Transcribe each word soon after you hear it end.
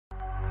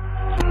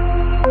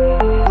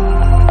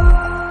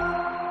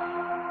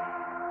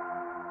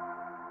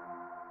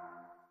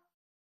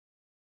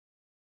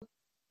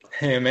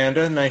Hey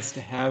Amanda, nice to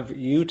have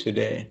you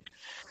today.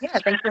 Yeah,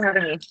 thanks for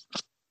having me.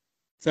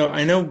 So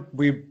I know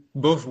we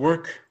both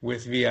work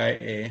with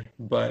VIA,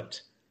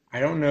 but I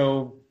don't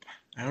know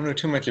I don't know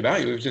too much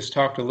about you. We've just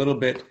talked a little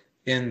bit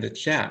in the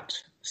chat.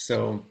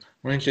 So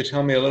why don't you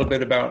tell me a little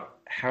bit about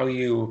how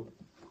you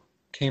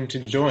came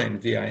to join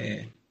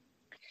VIA?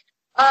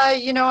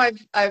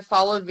 I've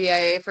followed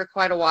VIA for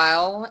quite a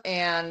while,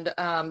 and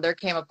there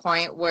came a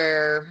point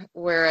where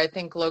I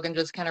think Logan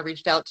just kind of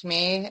reached out to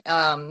me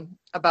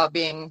about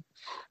being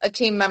a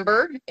team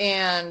member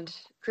and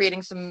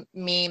creating some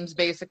memes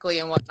basically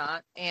and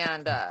whatnot.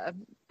 And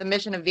the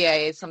mission of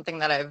VIA is something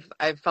that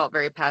I've felt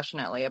very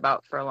passionately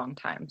about for a long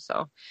time.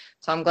 So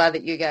I'm glad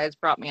that you guys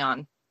brought me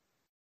on.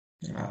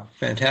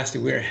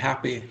 Fantastic. We're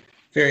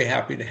very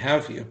happy to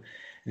have you.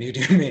 And you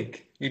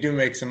do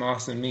make some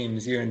awesome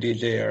memes. You and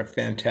DJ are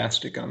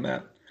fantastic on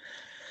that.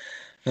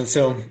 And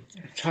so,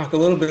 talk a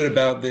little bit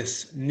about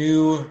this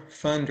new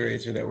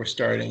fundraiser that we're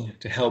starting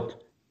to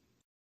help.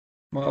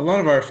 Well, a lot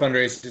of our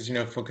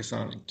fundraisers, focus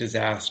on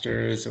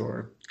disasters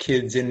or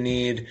kids in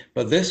need,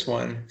 but this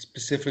one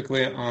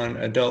specifically on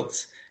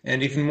adults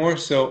and even more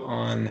so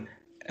on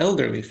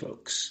elderly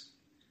folks.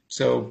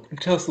 So,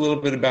 tell us a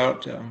little bit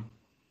about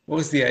what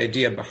was the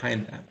idea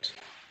behind that?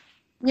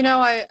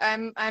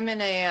 I'm in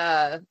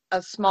a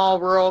small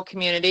rural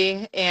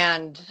community,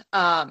 and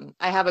I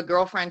have a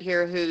girlfriend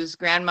here whose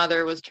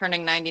grandmother was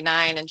turning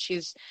 99, and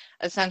she's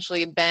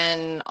essentially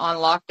been on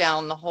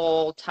lockdown the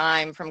whole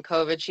time from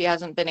COVID. She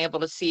hasn't been able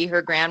to see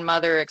her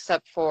grandmother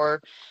except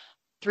for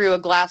through a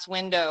glass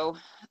window.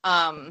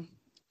 Um,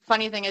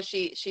 Funny thing is,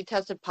 she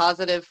tested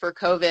positive for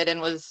COVID and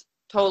was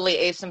totally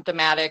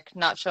asymptomatic,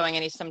 not showing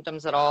any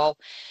symptoms at all,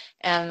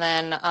 and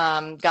then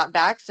got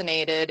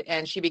vaccinated,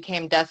 and she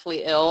became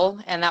deathly ill.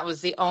 And that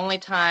was the only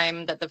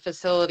time that the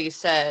facility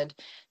said,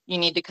 you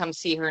need to come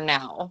see her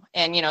now.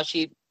 And,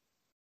 she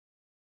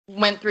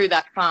went through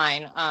that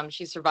fine.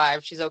 She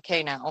survived. She's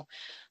okay now.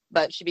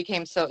 But she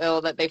became so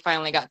ill that they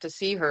finally got to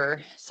see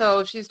her.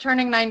 So she's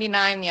turning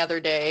 99 the other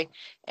day,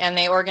 and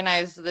they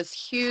organized this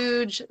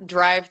huge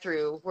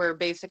drive-through where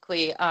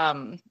basically,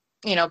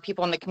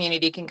 people in the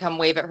community can come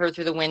wave at her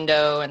through the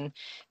window. And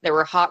there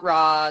were hot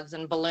rods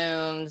and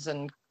balloons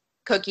and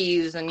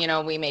cookies,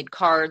 and we made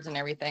cards and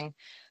everything.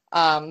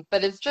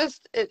 But it's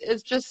just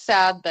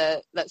sad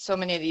that so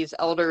many of these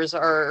elders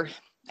are,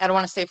 I don't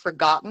want to say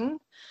forgotten,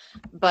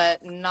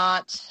 but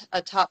not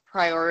a top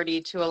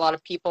priority to a lot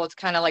of people. It's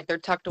kind of like they're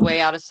tucked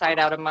away, out of sight,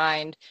 out of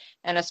mind.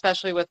 And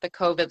especially with the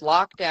COVID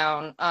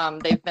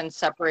lockdown, they've been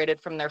separated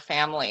from their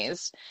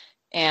families.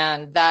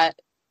 And that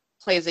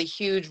plays a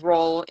huge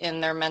role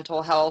in their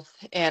mental health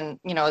and,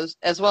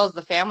 as well as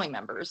the family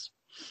members.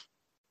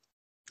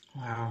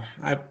 Wow.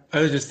 I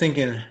was just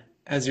thinking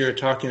as you were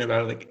talking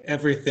about it, like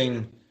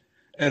everything,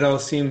 it all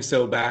seems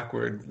so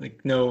backward.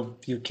 Like, no,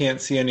 you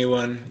can't see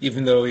anyone,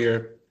 even though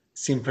you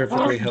seem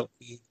perfectly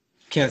healthy.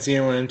 Can't see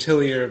anyone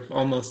until you're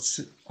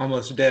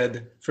almost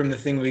dead from the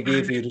thing we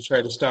gave you to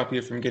try to stop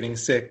you from getting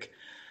sick.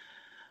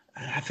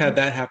 I've had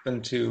that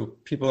happen to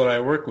people that I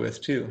work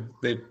with too.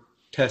 They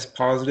test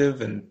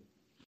positive and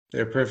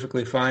they're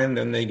perfectly fine,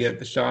 then they get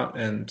the shot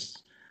and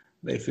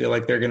they feel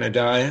like they're going to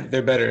die.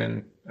 They're better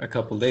in a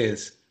couple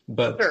days,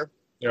 but Sure.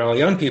 they're all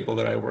young people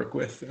that I work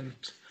with, and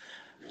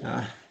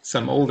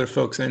some older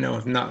folks I know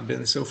have not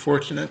been so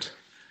fortunate.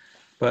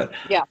 But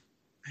Yeah.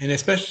 and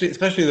especially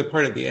the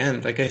part at the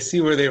end, like I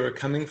see where they were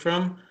coming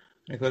from.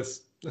 Like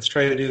let's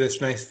try to do this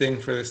nice thing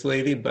for this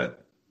lady,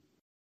 but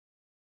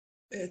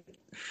it,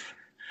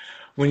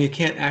 when you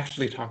can't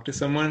actually talk to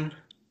someone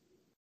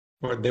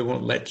or they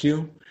won't let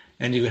you,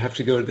 and you have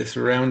to go to this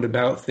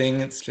roundabout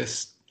thing, it's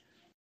just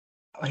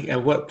like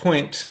at what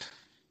point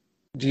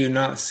do you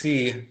not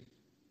see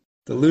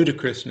the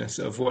ludicrousness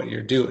of what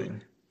you're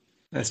doing?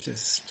 That's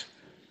just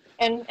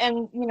And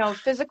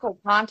physical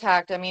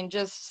contact, I mean,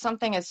 just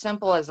something as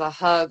simple as a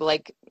hug,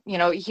 like,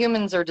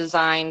 humans are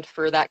designed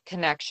for that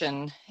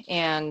connection.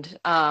 And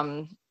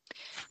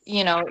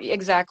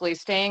exactly,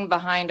 staying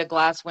behind a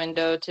glass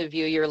window to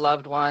view your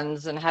loved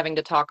ones and having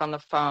to talk on the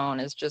phone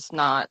is just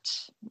not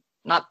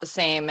the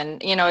same.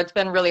 And it's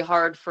been really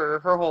hard for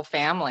her whole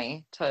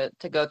family to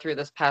go through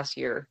this past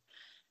year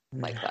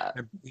like yeah, that.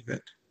 I believe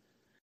it.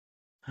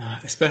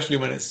 Especially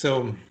when it's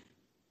so.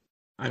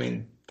 I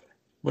mean,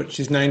 what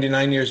she's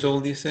 99 years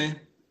old, you say?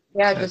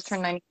 Yeah, I just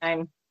turned That's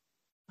 99.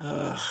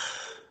 uh,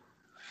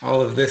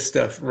 all of this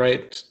stuff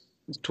right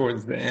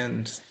towards the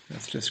end.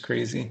 That's just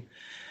crazy.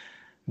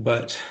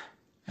 But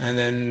and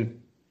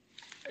then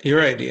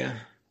your idea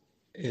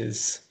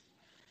is,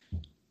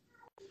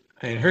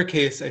 in her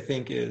case, I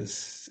think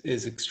is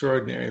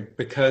extraordinary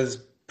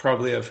because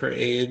probably of her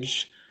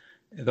age,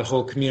 the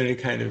whole community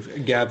kind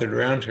of gathered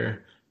around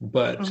her.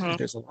 But Hmm.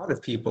 there's a lot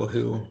of people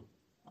who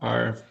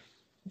are,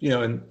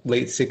 in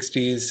late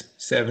 60s,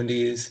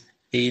 70s,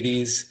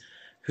 80s,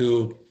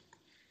 who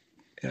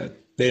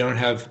they don't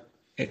have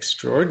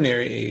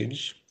extraordinary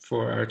age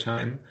for our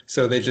time,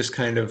 so they just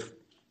kind of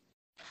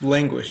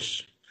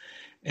languish.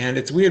 And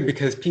it's weird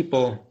because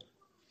people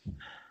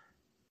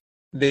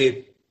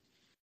they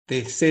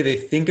they say they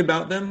think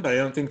about them, but I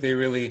don't think they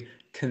really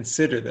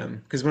consider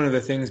them. Because one of the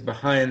things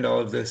behind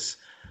all of this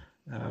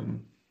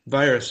um,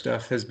 virus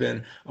stuff has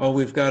been, oh,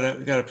 we got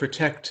to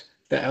protect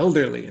the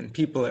elderly and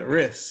people at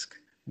risk,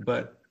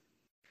 but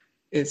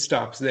it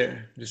stops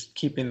there, just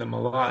keeping them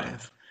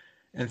alive.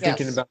 And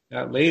thinking Yes. about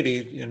that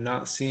lady,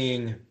 not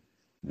seeing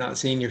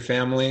your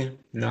family,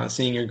 not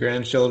seeing your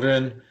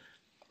grandchildren,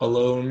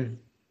 alone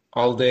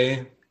all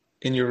day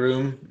in your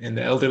room in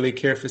the elderly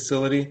care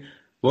facility.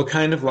 What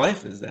kind of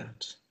life is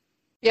that?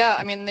 Yeah,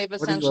 I mean, they've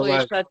What are you essentially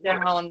alive shut for?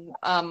 down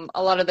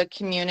a lot of the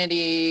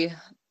community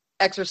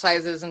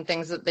exercises and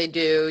things that they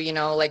do,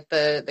 like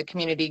the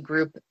community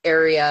group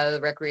area, the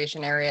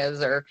recreation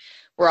areas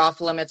were off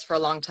limits for a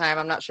long time.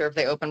 I'm not sure if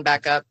they opened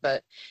back up,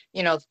 but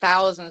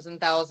thousands and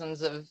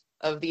thousands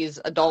of these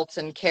adults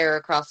in care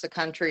across the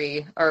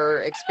country are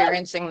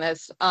experiencing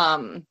this,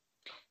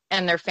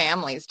 and their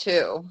families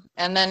too.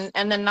 And then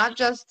not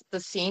just the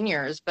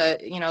seniors, but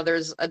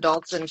there's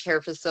adults in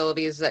care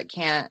facilities that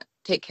can't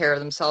take care of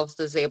themselves,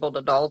 disabled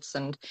adults,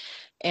 and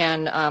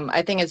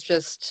I think it's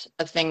just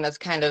a thing that's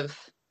kind of,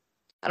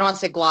 I don't want to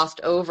say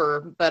glossed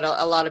over, but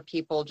a lot of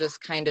people just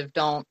kind of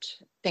don't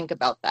think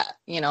about that,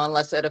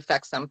 unless it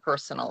affects them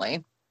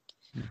personally.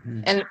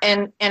 Hmm.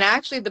 And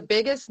actually the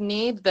biggest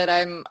need that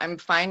I'm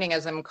finding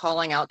as I'm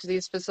calling out to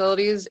these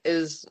facilities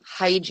is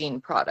hygiene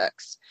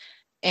products.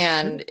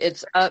 And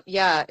it's up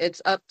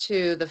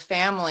to the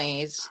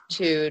families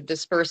to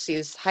disperse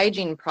these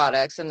hygiene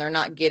products, and they're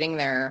not getting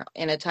there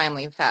in a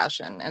timely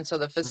fashion. And so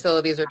the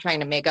facilities are trying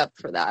to make up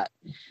for that.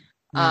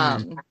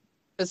 Mm,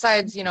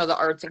 Besides, the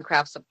arts and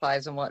craft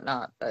supplies and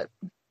whatnot. But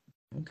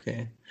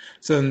okay.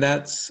 So then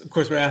that's, of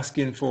course, we're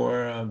asking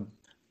for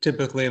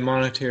typically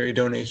monetary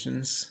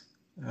donations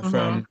mhm.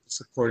 from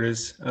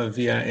supporters of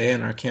VIA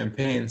and our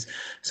campaigns.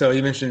 So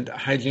you mentioned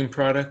hygiene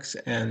products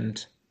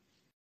and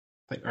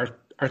like art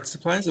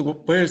supplies.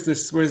 Where's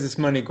this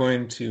money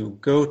going to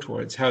go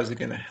towards? How is it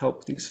going to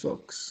help these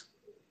folks?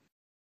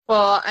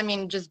 Well, I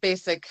mean, just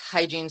basic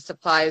hygiene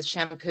supplies,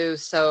 shampoo,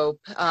 soap,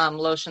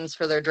 lotions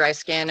for their dry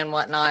skin and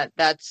whatnot.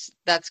 That's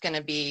going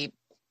to be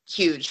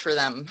huge for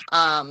them.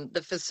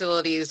 The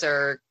facilities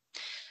are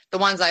the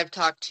ones I've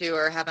talked to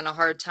are having a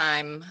hard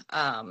time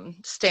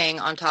staying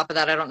on top of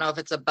that. I don't know if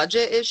it's a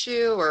budget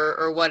issue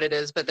or what it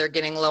is, but they're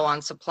getting low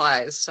on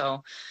supplies.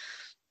 So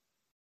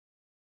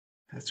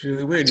That's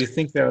really weird. You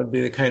think that would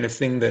be the kind of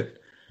thing that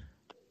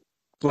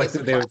they like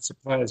that they supply. would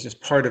supply as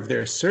just part of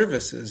their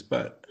services,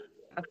 but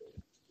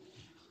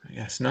I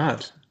guess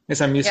not. I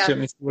guess Yeah, I'm used to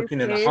these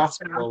working in a days.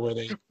 hospital where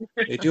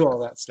they do all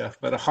that stuff,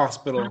 but a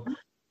hospital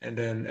and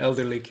an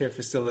elderly care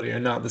facility are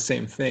not the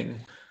same thing.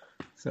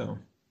 So,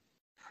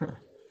 huh.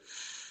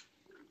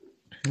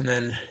 And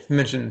then you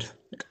mentioned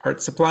like,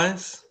 art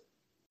supplies.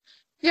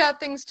 Yeah,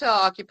 things to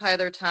occupy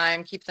their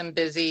time, keep them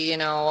busy,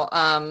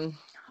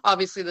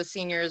 obviously the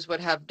seniors would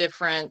have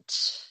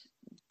different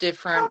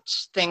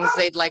things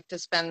they'd like to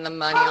spend the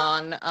money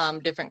on,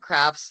 different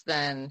crafts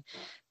than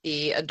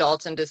the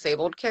adults in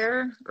disabled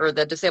care, or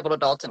the disabled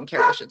adults in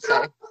care, I should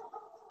say.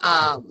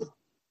 Um,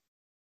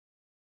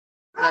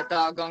 that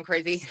dog going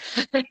crazy.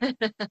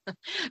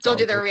 It's Told all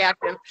you they're good.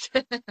 reactive.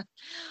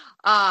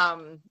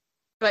 um,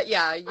 but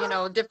yeah,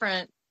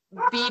 different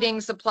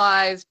beading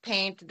supplies,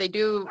 paint.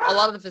 A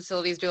lot of the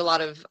facilities do a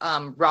lot of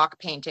rock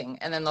painting,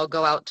 and then they'll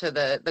go out to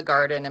the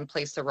garden and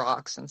place the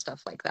rocks and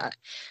stuff like that.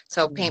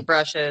 So Hmm.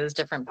 paintbrushes,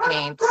 different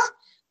paints,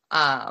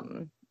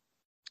 um,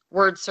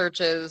 word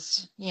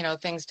searches,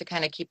 things to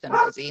kind of keep them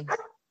busy.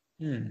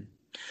 Hmm.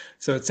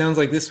 So it sounds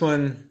like this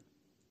one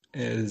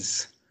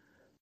is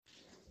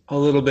a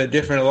little bit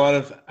different. A lot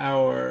of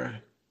our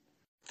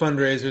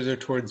fundraisers are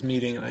towards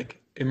meeting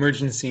like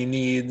emergency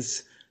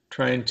needs,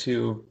 trying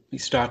to be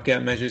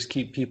stopgap measures,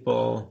 keep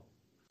people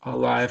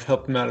alive,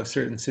 help them out of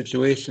certain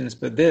situations.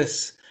 But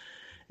this,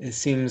 it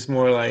seems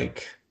more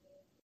like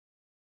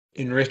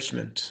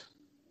enrichment.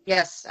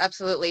 Yes,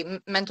 absolutely.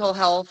 Mental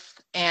health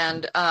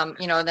and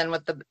then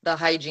with the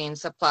hygiene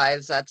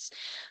supplies,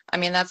 I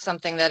mean, that's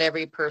something that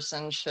every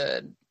person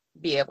should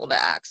be able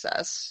to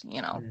access.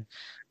 Mm.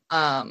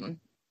 Um,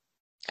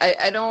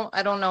 I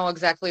don't know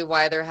exactly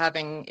why they're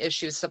having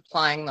issues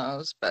supplying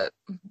those, but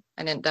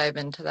I didn't dive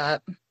into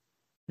that.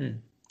 Hmm.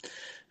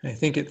 I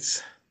think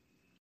it's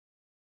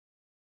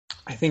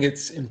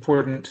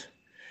important,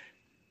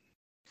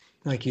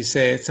 like you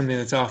say, it's something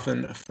that's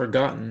often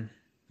forgotten.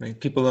 Like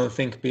people don't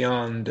think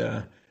beyond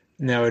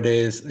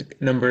nowadays,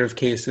 like number of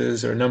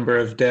cases or number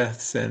of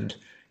deaths, and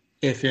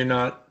if you're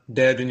not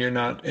dead and you're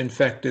not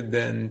infected,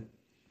 then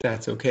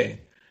that's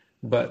okay.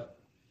 But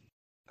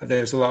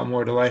there's a lot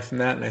more to life than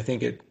that, and I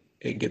think it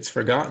gets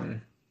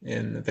forgotten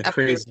in the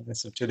Absolutely.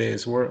 craziness of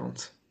today's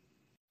world.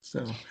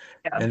 So,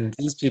 Yeah. and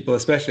these people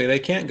especially, they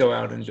can't go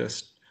out and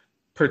just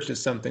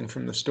purchase something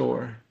from the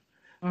store.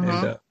 And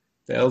Hmm.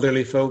 the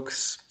elderly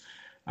folks,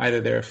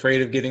 either they're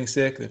afraid of getting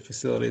sick, the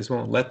facilities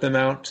won't let them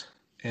out,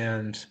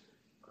 and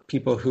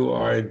people who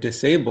are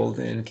disabled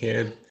in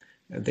care,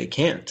 they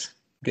can't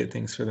get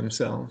things for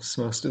themselves,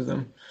 most of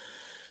them.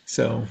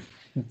 So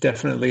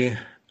definitely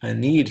a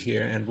need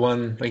here, and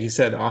one, like you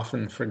said,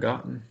 often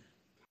forgotten.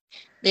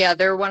 Yeah,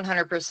 they're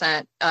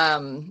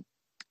 100%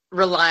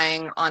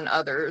 relying on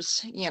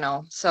others,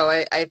 So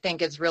I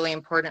think it's really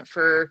important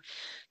for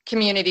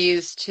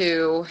communities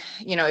to,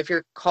 if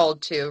you're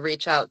called to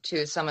reach out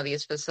to some of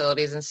these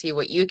facilities and see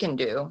what you can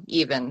do,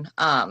 even.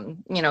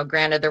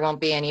 Granted, there won't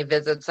be any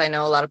visits. I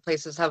know a lot of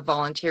places have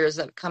volunteers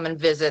that come and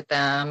visit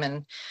them.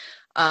 And,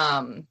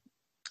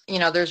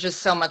 there's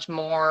just so much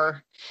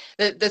more.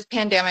 This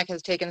pandemic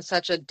has taken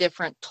such a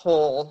different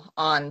toll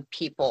on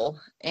people.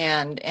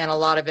 And a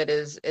lot of it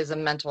is a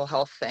mental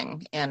health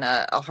thing and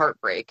a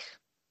heartbreak.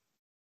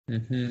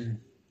 Mm-hmm.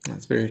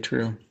 That's very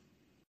true.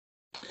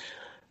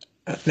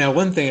 Now,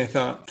 one thing I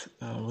thought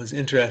was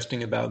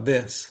interesting about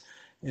this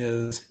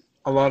is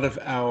a lot of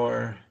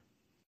our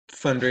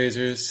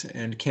fundraisers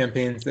and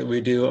campaigns that we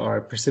do are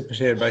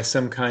precipitated by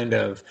some kind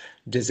of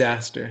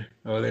disaster.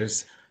 Oh,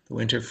 there's the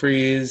winter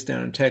freeze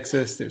down in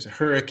Texas, there's a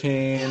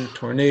hurricane,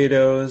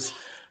 tornadoes.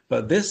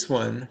 But this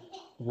one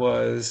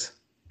was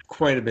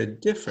quite a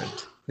bit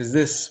different because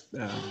this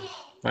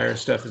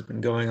virus stuff has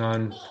been going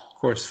on, of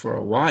course, for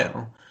a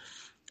while.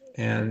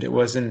 And it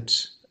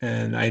wasn't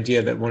an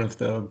idea that one of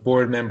the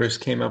board members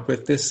came up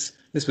with. This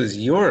was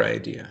your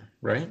idea,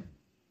 right?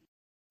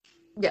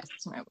 Yes,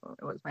 it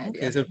was my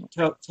Okay, idea. so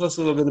tell us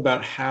a little bit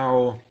about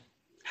how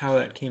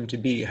that came to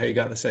be, how you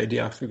got this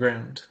idea off the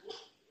ground.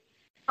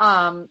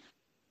 Um,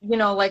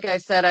 like I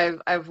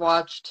said, I've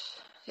watched.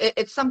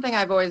 It's something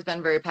I've always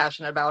been very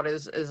passionate about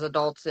is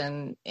adults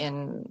in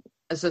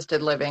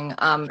assisted living.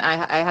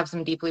 I have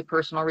some deeply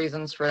personal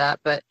reasons for that,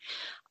 but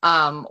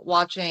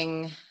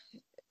watching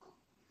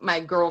my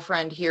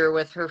girlfriend here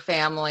with her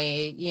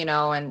family,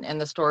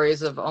 and the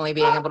stories of only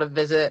being able to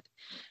visit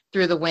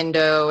through the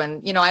window,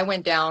 and I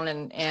went down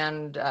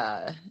and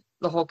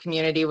the whole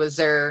community was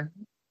there,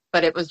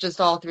 but it was just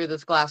all through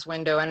this glass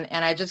window,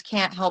 and I just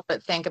can't help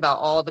but think about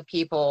all the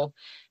people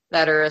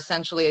that are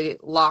essentially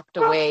locked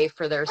away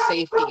for their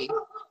safety,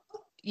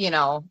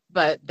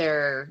 but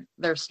they're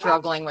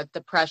struggling with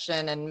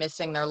depression and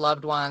missing their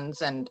loved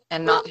ones and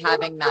not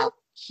having that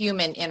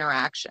human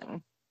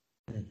interaction.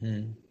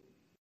 Mm-hmm.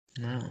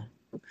 Wow.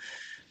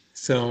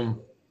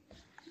 So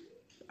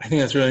I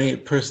think that's really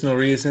neat. Personal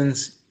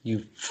reasons.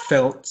 You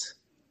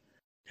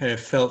kind of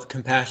felt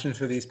compassion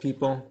for these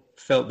people,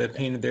 felt their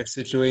pain of their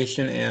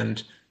situation,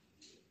 and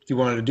you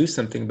wanted to do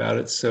something about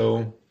it,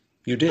 so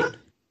you did.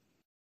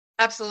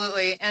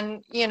 Absolutely.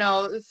 And,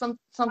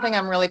 something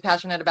I'm really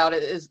passionate about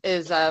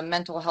is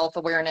mental health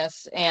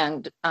awareness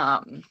and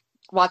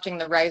watching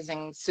the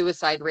rising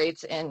suicide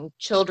rates in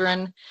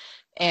children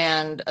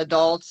and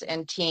adults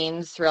and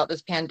teens throughout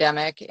this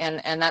pandemic.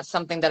 And that's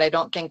something that I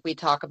don't think we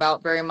talk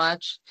about very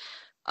much.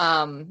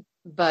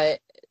 But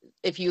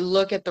if you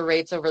look at the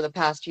rates over the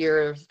past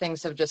year,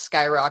 things have just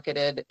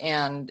skyrocketed.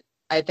 And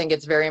I think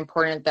it's very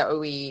important that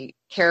we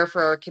care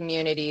for our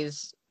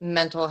communities'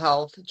 mental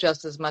health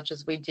just as much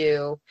as we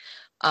do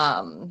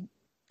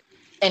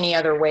any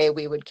other way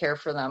we would care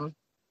for them.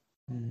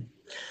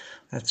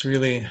 That's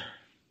really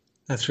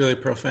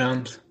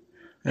profound.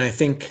 And I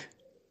think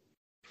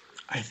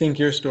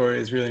your story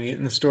is really neat,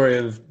 and the story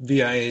of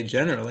VIA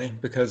generally,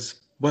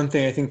 because one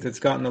thing I think that's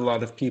gotten a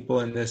lot of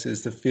people in this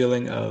is the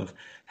feeling of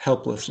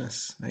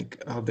helplessness.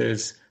 Like, oh,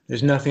 there's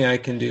nothing I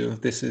can do.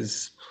 This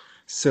is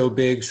so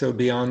big, so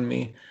beyond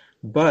me.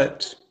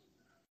 But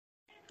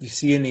you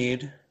see a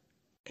need,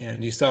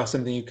 and you saw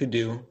something you could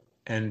do,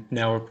 and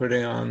now we're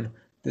putting on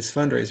this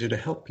fundraiser to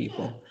help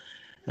people.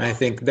 And I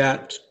think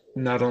that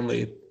not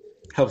only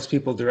helps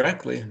people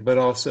directly, but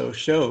also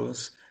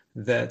shows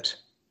that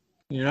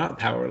you're not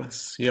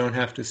powerless. You don't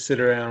have to sit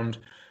around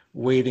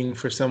waiting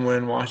for someone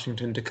in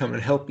Washington to come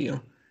and help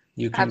you.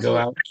 You can go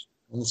Absolutely. out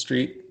on the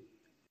street,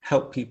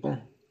 help people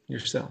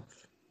yourself.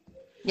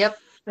 Yep.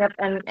 Yep.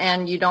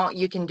 And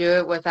you can do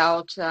it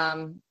without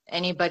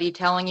anybody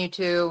telling you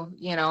to,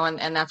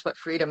 and that's what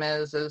freedom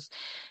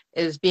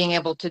is being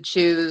able to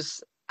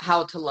choose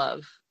how to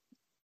love.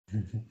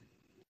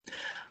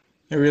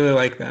 I really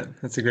like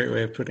that. That's a great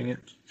way of putting it.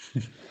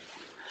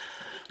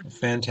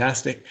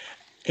 Fantastic.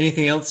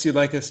 Anything else you'd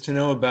like us to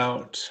know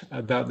about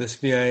this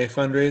VIA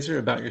fundraiser,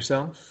 about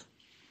yourself?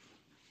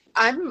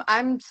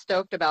 I'm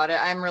stoked about it.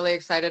 I'm really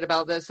excited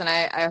about this, and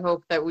I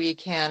hope that we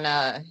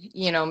can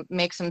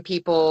make some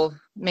people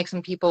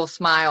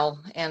smile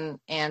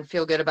and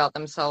feel good about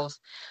themselves.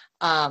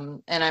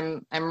 And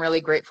I'm really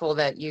grateful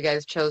that you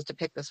guys chose to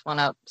pick this one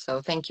up.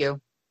 So thank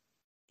you.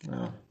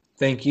 Well,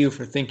 thank you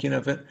for thinking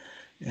of it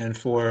and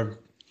for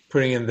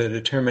putting in the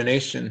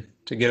determination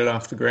to get it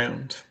off the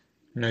ground.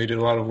 I know you did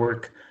a lot of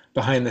work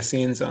behind the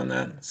scenes on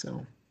that,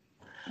 so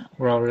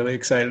we're all really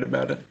excited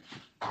about it.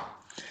 All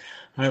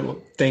right,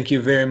 well, thank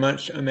you very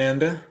much,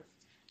 Amanda,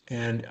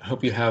 and I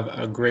hope you have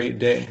a great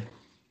day.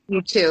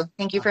 You too.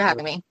 Thank you for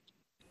having me.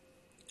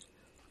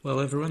 Well,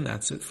 everyone,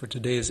 that's it for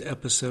today's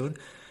episode.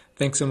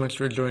 Thanks so much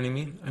for joining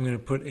me. I'm going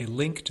to put a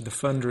link to the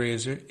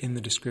fundraiser in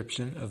the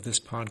description of this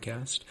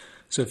podcast.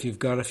 So if you've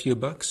got a few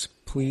bucks,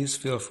 please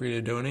feel free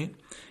to donate.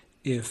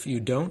 If you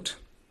don't,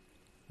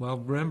 well,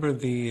 remember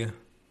the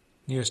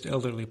nearest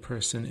elderly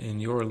person in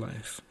your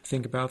life.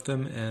 Think about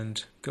them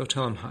and go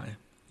tell them hi.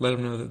 Let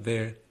them know that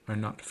they are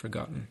not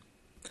forgotten.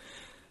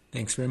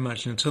 Thanks very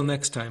much, and until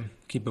next time,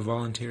 keep a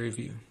voluntary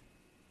view.